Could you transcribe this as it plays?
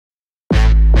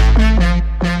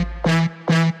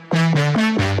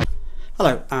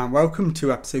Hello and welcome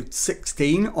to episode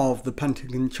 16 of the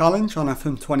Pentagon Challenge on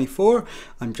FM24.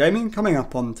 I'm Jamie, and coming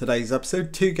up on today's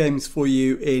episode, 2 games for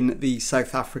you in the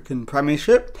South African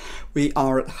Premiership. We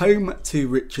are at home to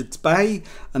Richards Bay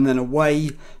and then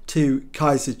away to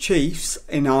Kaizer Chiefs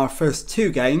in our first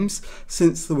 2 games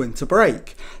since the winter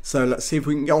break. So let's see if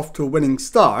we can get off to a winning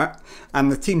start,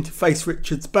 and the team to face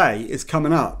Richards Bay is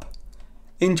coming up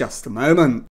in just a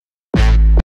moment.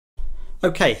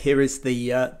 Okay, here is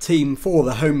the team for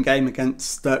the home game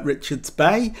against Richards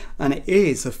Bay, and it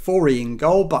is a Fourie in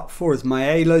goal. Back four is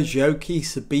Maela, Joki,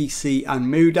 Sabisi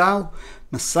and Mudau.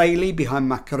 Maseli behind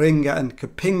Makaringa and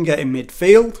Kapinga in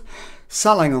midfield.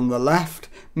 Salang on the left,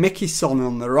 Mickey Son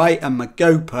on the right and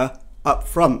Magopa up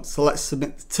front. So let's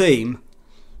submit the team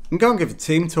and go and give a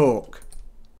team talk.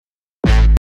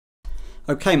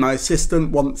 Okay, my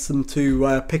assistant wants them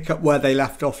to pick up where they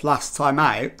left off last time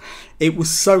out. It was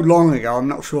so long ago, I'm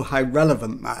not sure how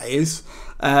relevant that is.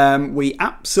 We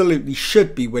absolutely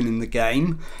should be winning the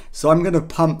game. So I'm going to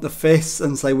pump the fists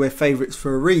and say we're favourites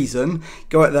for a reason.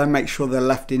 Go out there and make sure they're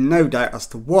left in no doubt as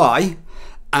to why.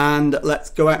 And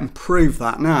let's go out and prove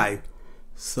that now.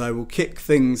 So we'll kick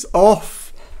things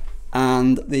off.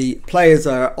 And the players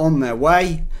are on their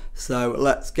way. So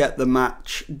let's get the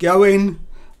match going.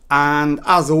 And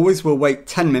as always, we'll wait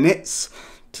 10 minutes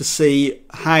to see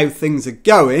how things are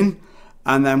going,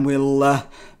 and then we'll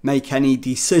make any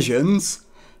decisions.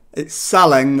 It's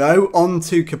Salang though, on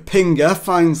to Kapinga,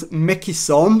 finds Mickey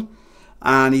Son,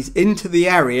 and he's into the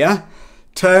area,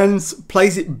 turns,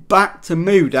 plays it back to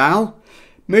Mudau.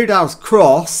 Mudau's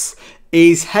cross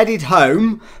is headed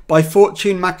home by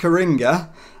Fortune Makaringa,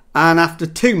 and after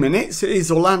 2 minutes, it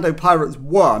is Orlando Pirates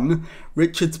 1,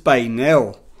 Richards Bay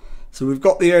 0. So we've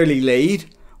got the early lead,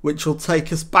 which will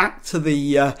take us back to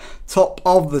the top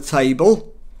of the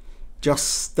table.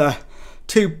 Just 1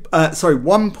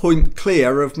 point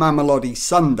clear of Mamelodi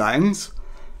Sundowns.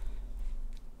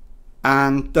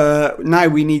 And now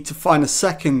we need to find a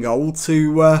second goal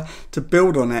to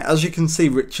build on it. As you can see,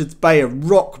 Richards Bay are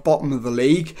rock bottom of the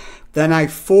league. They're now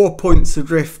 4 points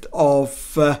adrift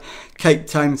of Cape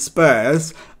Town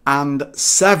Spurs, and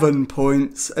 7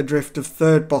 points adrift of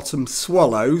third bottom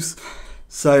Swallows.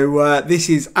 So this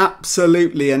is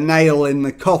absolutely a nail in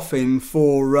the coffin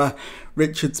for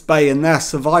Richards Bay and their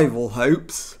survival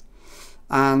hopes.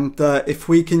 And if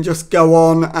we can just go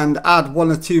on and add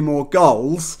 1 or 2 more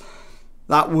goals,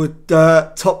 that would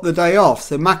top the day off.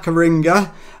 So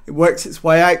Makaringa, it works its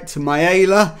way out to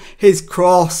Maela, his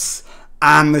cross,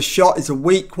 and the shot is a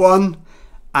weak one.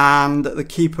 And the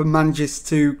keeper manages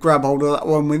to grab hold of that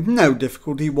one with no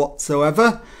difficulty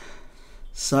whatsoever.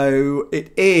 So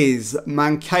it is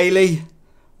Mankeli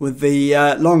with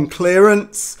the long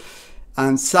clearance.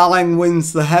 And Salang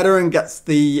wins the header and gets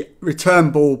the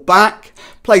return ball back.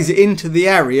 Plays it into the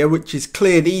area, which is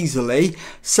cleared easily.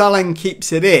 Salang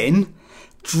keeps it in.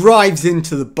 Drives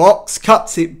into the box.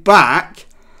 Cuts it back.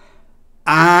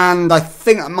 And I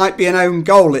think that might be an own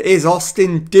goal. It is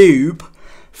Austin Doob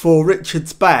for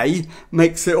Richards Bay,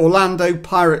 makes it Orlando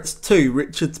Pirates 2,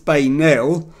 Richards Bay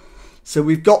 0. So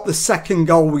we've got the second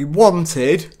goal we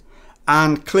wanted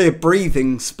and clear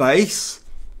breathing space.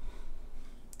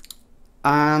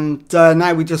 And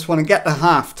now we just want to get to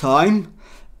half time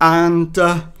and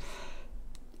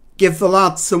give the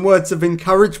lads some words of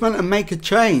encouragement and make a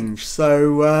change.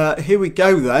 So here we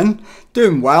go then.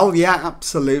 Doing well, yeah,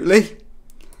 absolutely.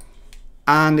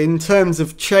 And in terms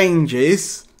of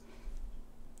changes,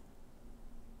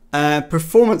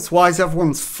 performance-wise,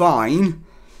 everyone's fine.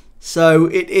 So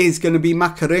it is going to be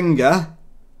Makaringa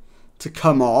to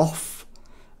come off.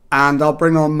 And I'll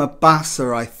bring on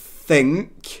Mabasa, I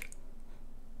think.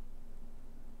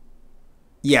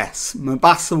 Yes,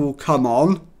 Mabasa will come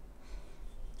on.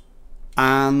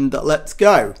 And let's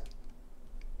go.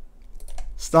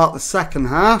 Start the second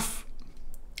half.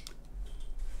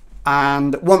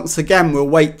 And once again, we'll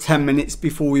wait 10 minutes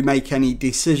before we make any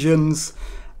decisions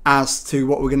as to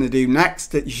what we're going to do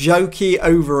next. It's Joki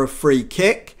over a free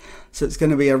kick. So it's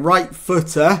going to be a right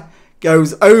footer.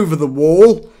 Goes over the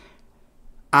wall.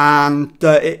 And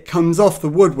it comes off the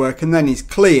woodwork and then he's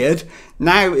cleared.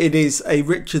 Now it is a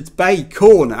Richards Bay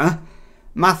corner.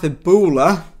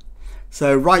 Mathibula.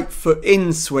 So right foot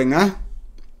in swinger.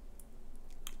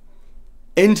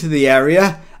 Into the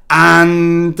area.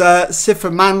 And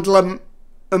Sifamandla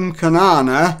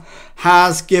Umkanana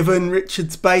has given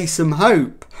Richards Bay some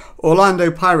hope. Orlando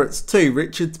Pirates 2,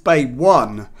 Richards Bay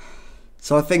 1.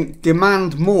 So I think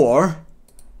demand more.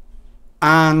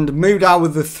 And Mudau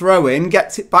with the throw-in,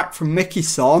 gets it back from Mickey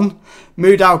Son.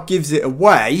 Mudau gives it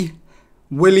away.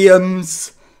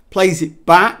 Williams plays it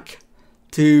back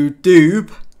to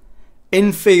Doob.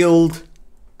 infield,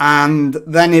 and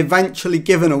then eventually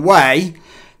given away.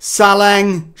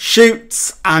 Saleng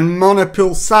shoots, and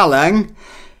Monopil Saleng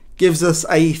gives us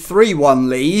a 3-1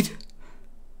 lead.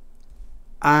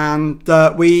 And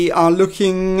we are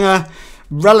looking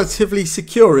relatively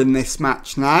secure in this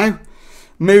match now.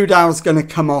 Mudal's going to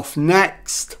come off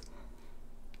next.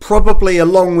 Probably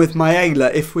along with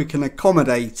Maela if we can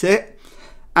accommodate it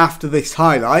after this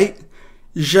highlight.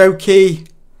 Joki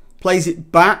plays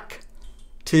it back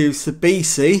to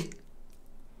Sabisi.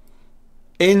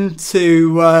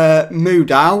 Into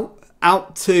Mudal,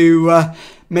 out to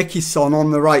Mikison on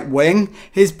the right wing.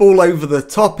 His ball over the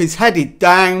top is headed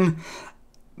down,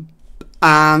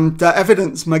 and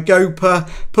Evidence Magopa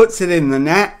puts it in the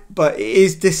net, but it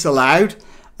is disallowed,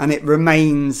 and it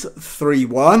remains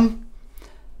 3-1.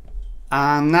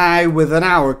 And now, with an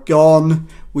hour gone,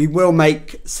 we will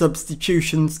make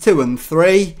substitutions 2 and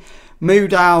 3.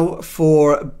 Mudal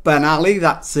for Ben Ali,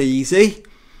 that's easy.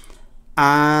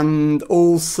 And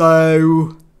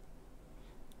also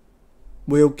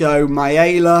we'll go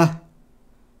Maela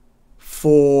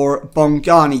for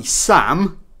Bongani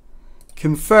Sam.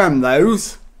 Confirm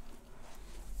those.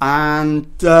 And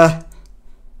that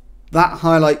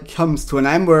highlight comes to an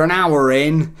end. We're an hour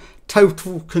in.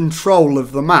 Total control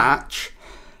of the match.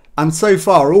 And so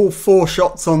far all 4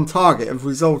 shots on target have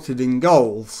resulted in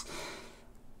goals.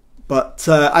 But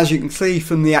as you can see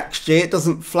from the XG, it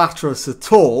doesn't flatter us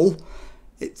at all.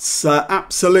 It's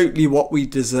absolutely what we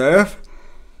deserve.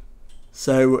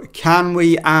 So can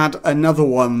we add another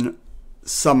one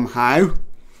somehow?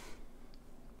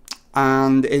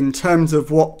 And in terms of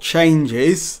what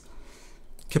changes,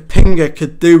 Kapinga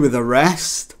could do with a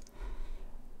rest.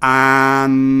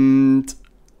 And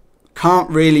can't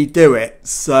really do it.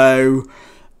 So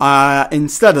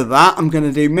instead of that, I'm going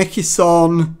to do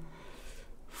Mikison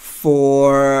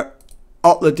for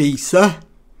Otladisa.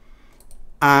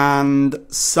 And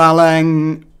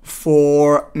Saleng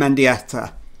for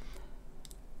Mendieta.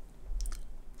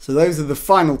 So those are the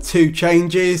final 2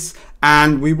 changes,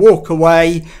 and we walk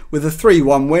away with a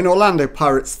 3-1 win. Orlando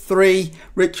Pirates 3,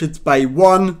 Richards Bay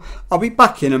 1. I'll be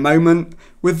back in a moment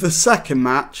with the second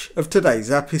match of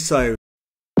today's episode.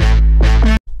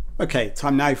 Okay,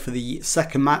 time now for the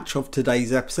second match of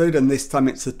today's episode, and this time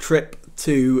it's a trip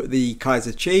to the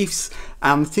Kaiser Chiefs.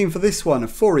 And the team for this one, a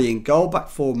Fori in goal, back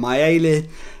for Maele,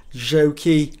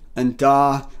 Joki and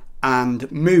Dar and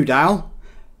Mudal.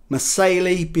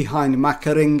 Maseli behind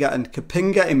Makaringa and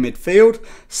Kapinga in midfield.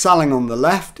 Saleng on the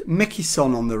left,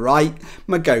 Mikison on the right,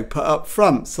 Magopa up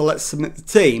front. So let's submit the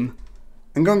team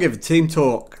and go and give a team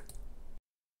talk.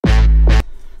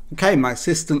 Okay, my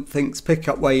assistant thinks pick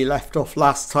up where you left off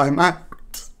last time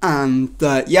out. And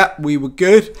yeah, we were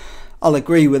good. I'll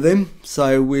agree with him.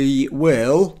 So we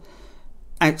will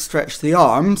outstretch the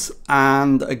arms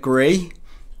and agree.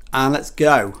 And let's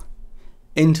go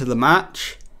into the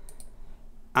match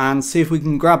and see if we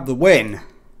can grab the win.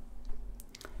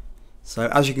 So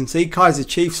as you can see, Kaiser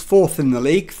Chiefs 4th in the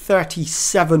league,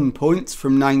 37 points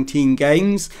from 19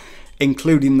 games,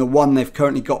 including the one they've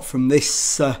currently got from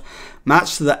this match.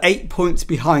 So they're 8 points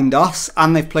behind us,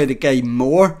 and they've played a game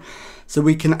more. So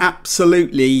we can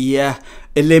absolutely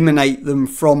eliminate them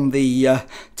from the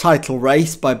title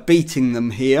race by beating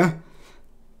them here.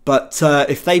 But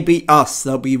if they beat us,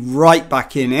 they'll be right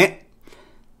back in it.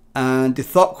 And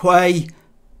Dithokwe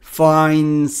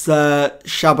finds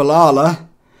Shabalala.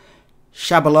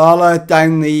 Shabalala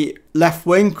down the left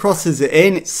wing, crosses it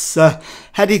in. It's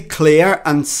headed clear,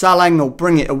 and Saleng will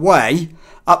bring it away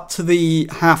up to the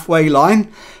halfway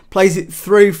line. Plays it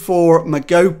through for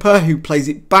Magopa, who plays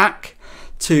it back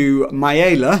to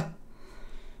Maela.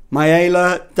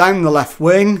 Maela down the left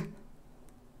wing.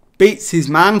 Beats his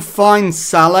man, finds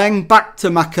Saleng, back to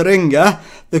Makaringa.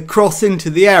 The cross into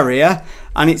the area,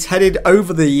 and it's headed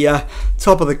over the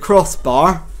top of the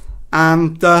crossbar.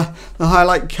 And the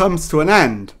highlight comes to an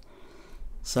end.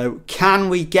 So can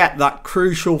we get that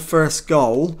crucial first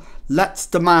goal? Let's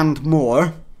demand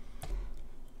more.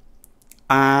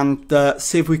 And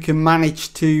see if we can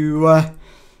manage to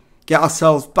get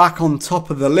ourselves back on top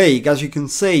of the league. As you can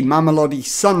see, Mamelodi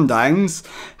Sundowns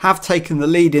have taken the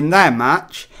lead in their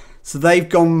match. So they've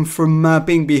gone from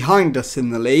being behind us in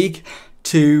the league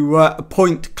to a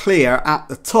point clear at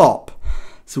the top.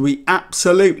 So we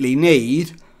absolutely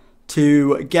need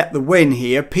to get the win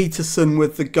here. Peterson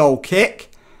with the goal kick,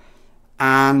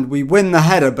 and we win the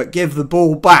header but give the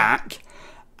ball back,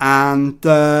 and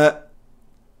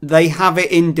they have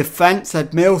it in defence.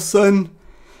 Edmilson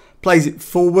plays it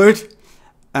forward,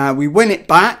 we win it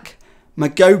back.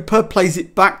 Magopa plays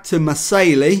it back to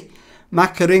Maseli.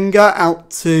 Makaringa out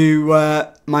to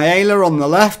Maela on the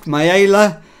left.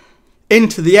 Maela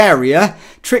into the area,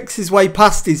 tricks his way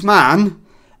past his man,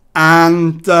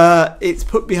 and it's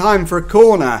put behind for a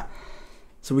corner.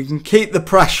 So we can keep the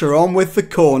pressure on with the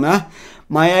corner.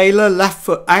 Maela, left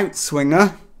foot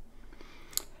outswinger.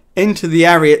 Into the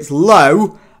area, it's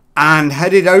low and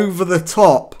headed over the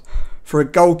top for a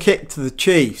goal kick to the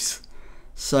Chiefs.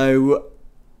 So,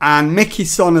 and Mickey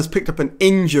Son has picked up an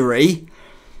injury,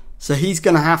 so he's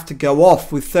going to have to go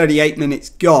off with 38 minutes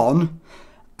gone.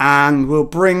 And we'll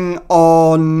bring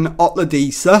on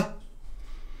Otladisa.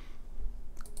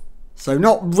 So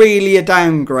not really a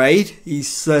downgrade.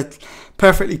 He's a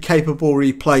perfectly capable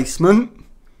replacement.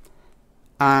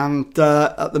 And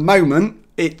at the moment,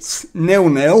 it's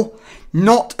 0-0.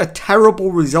 Not a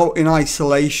terrible result in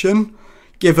isolation,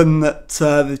 given that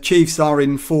the Chiefs are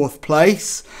in 4th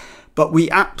place. But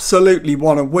we absolutely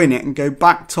want to win it and go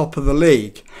back top of the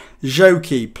league.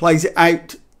 Joki plays it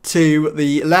out to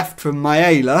the left from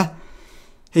Maela.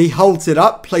 He holds it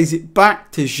up, plays it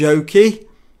back to Joki.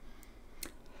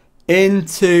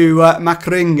 Into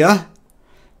Makaringa.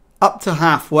 Up to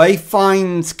halfway,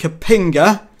 finds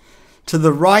Kapinga. To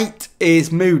the right is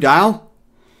Mudau,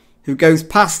 who goes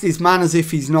past his man as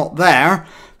if he's not there.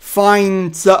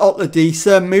 Finds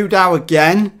Otladisa. Mudau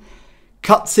again.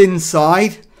 Cuts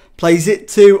inside. Plays it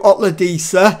to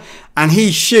Otladisa. And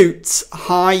he shoots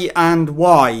high and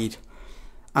wide.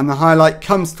 And the highlight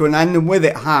comes to an end, and with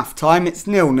it half time, it's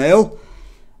 0-0.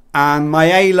 And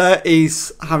Maela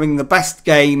is having the best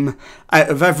game out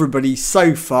of everybody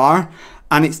so far.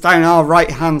 And it's down our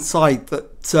right hand side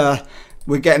that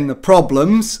we're getting the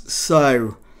problems.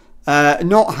 So,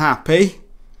 not happy.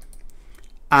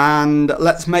 And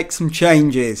let's make some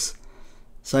changes.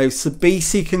 So,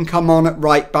 Sabisi can come on at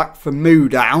right back for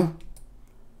Mudau.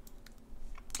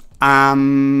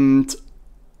 And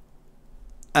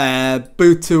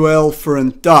Butuil for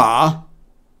Ndar.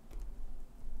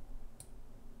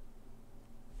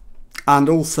 And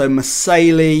also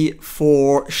Maseli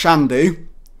for Shandu.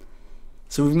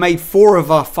 So we've made 4 of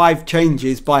our 5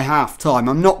 changes by half time.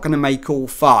 I'm not going to make all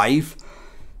 5.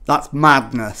 That's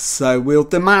madness. So we'll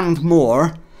demand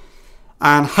more.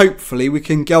 And hopefully we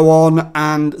can go on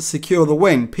and secure the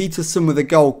win. Peterson with a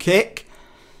goal kick.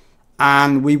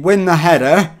 And we win the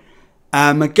header.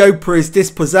 Magopa is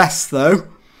dispossessed though.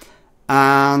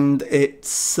 And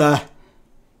it's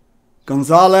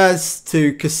Gonzalez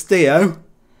to Castillo.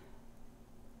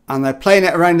 And they're playing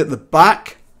it around at the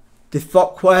back.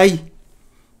 Dithokwe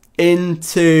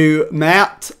into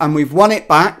Mert. And we've won it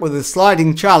back with a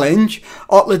sliding challenge.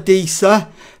 Otladisa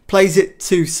plays it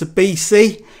to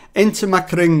Sabisi. Into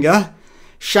Makaringa.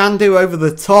 Shandu over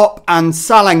the top. And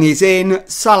Salang is in.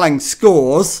 Salang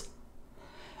scores.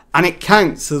 And it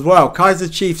counts as well. Kaiser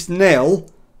Chiefs 0.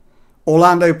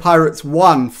 Orlando Pirates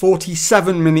 1.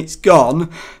 47 minutes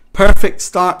gone. Perfect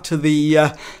start to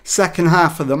the second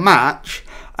half of the match.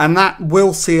 And that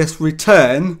will see us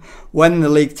return when the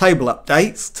league table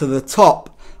updates to the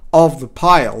top of the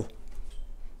pile.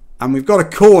 And we've got a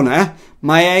corner.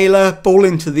 Maela, ball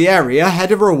into the area.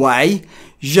 Header away.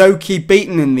 Joki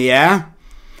beaten in the air.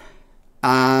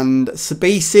 And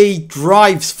Sabisi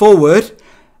drives forward.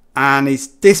 And is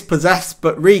dispossessed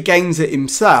but regains it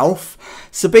himself.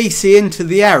 Sabisi into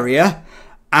the area.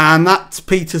 And that's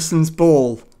Peterson's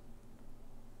ball.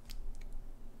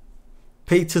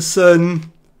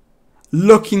 Peterson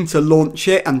looking to launch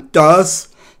it and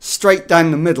does. Straight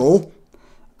down the middle.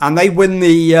 And they win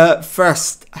the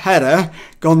first header.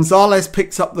 Gonzalez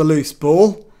picks up the loose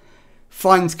ball.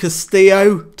 Finds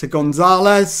Castillo to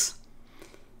Gonzalez.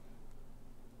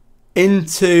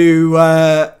 Into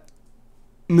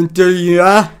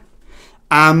Medulla.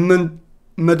 And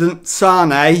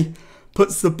Medunsane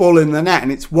puts the ball in the net.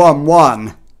 And it's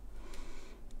 1-1.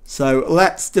 So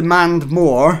let's demand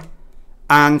more.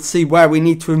 And see where we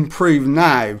need to improve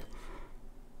now.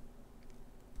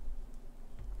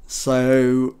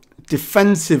 So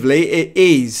defensively, it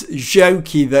is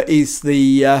Joki that is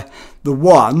the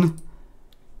one.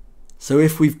 So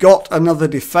if we've got another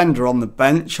defender on the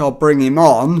bench, I'll bring him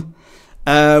on.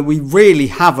 We really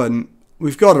haven't.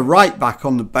 We've got a right back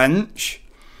on the bench.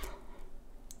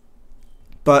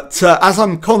 But as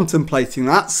I'm contemplating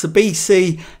that,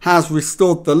 Sabisi has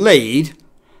restored the lead.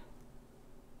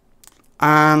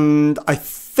 And I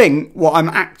think what I'm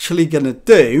actually going to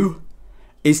do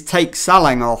is take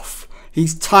Salang off.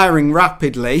 He's tiring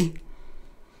rapidly.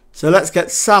 So let's get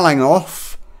Salang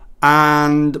off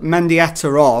and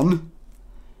Mendieta on.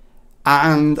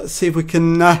 And see if we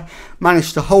can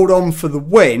manage to hold on for the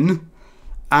win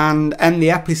and end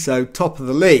the episode top of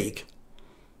the league.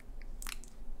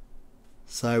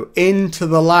 So into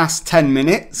the last 10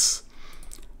 minutes.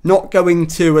 Not going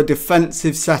to a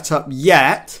defensive setup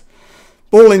yet.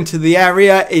 Ball into the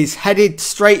area is headed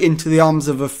straight into the arms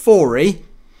of Ofori.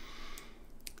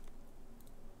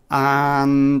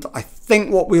 And I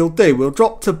think what we'll do, we'll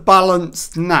drop to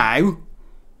balanced now.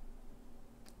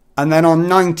 And then on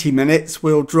 90 minutes,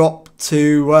 we'll drop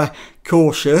to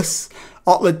cautious.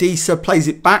 Otladisa plays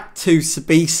it back to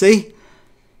Sabisi.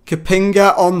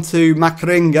 Kapinga onto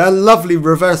Makaringa. Lovely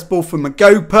reverse ball from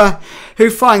Magopa, who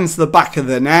finds the back of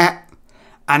the net.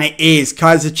 And it is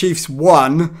Kaiser Chiefs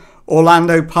 1,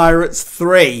 Orlando Pirates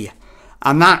 3.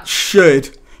 And that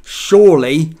should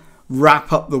surely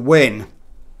wrap up the win.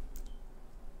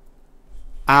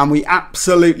 And we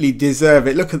absolutely deserve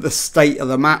it. Look at the state of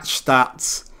the match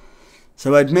stats.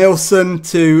 So Edmilson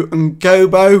to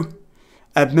Ngobo.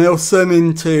 Edmilson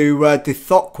into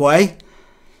Dithokwe.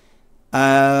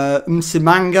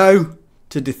 Msimango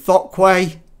to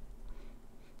Dithokwe.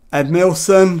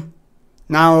 Edmilson.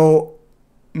 Now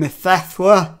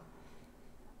Mithethwa.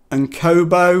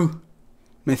 Nkobo.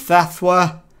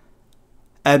 Mithethwa.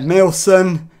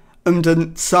 Edmilson.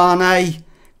 Umdansane.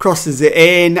 Crosses it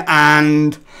in,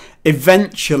 and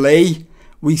eventually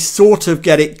we sort of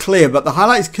get it clear, but the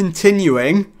highlight is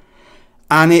continuing,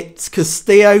 and it's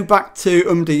Castillo back to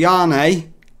Umdanyewa,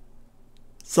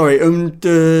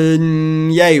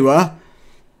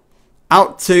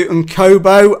 out to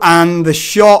Nkobo, and the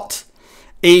shot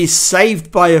is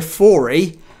saved by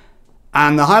Ofori,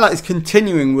 and the highlight is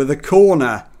continuing with a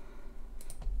corner.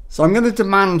 So I'm going to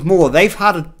demand more. They've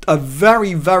had a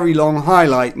very, very long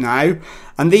highlight now,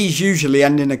 and these usually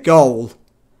end in a goal.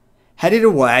 Headed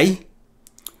away.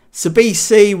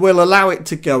 Sabisi will allow it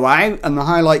to go out, and the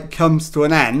highlight comes to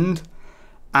an end.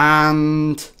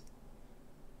 And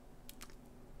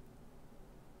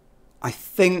I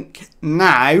think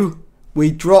now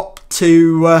we drop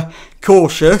to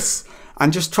cautious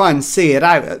and just try and see it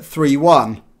out at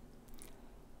 3-1.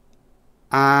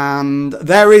 And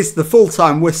there is the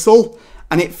full-time whistle,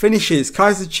 and it finishes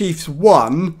Kaiser Chiefs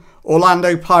 1,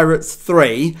 Orlando Pirates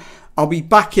 3. I'll be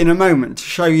back in a moment to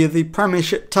show you the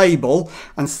Premiership table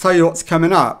and to tell you what's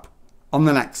coming up on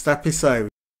the next episode.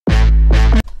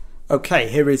 Okay,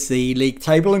 here is the league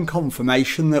table and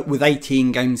confirmation that with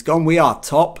 18 games gone, we are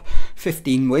top.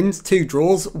 15 wins, 2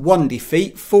 draws, 1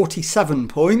 defeat, 47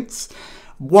 points.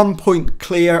 1 point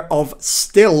clear of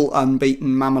still unbeaten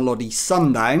Mamelodi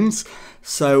Sundowns.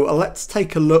 So let's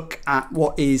take a look at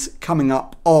what is coming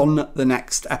up on the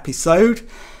next episode.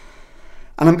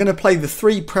 And I'm going to play the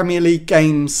 3 Premier League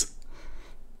games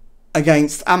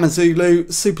against Amazulu,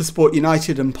 Supersport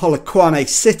United and Polokwane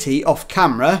City off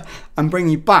camera, and bring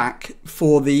you back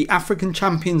for the African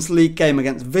Champions League game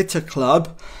against Vita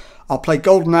Club. I'll play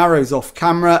Golden Arrows off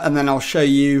camera, and then I'll show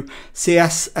you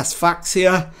CS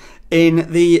Sfaxia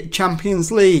in the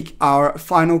Champions League, our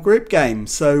final group game.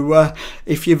 So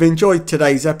if you've enjoyed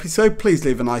today's episode, please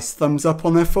leave a nice thumbs up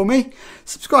on there for me.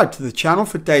 Subscribe to the channel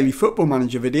for daily Football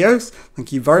Manager videos.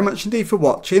 Thank you very much indeed for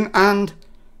watching, and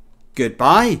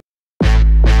goodbye.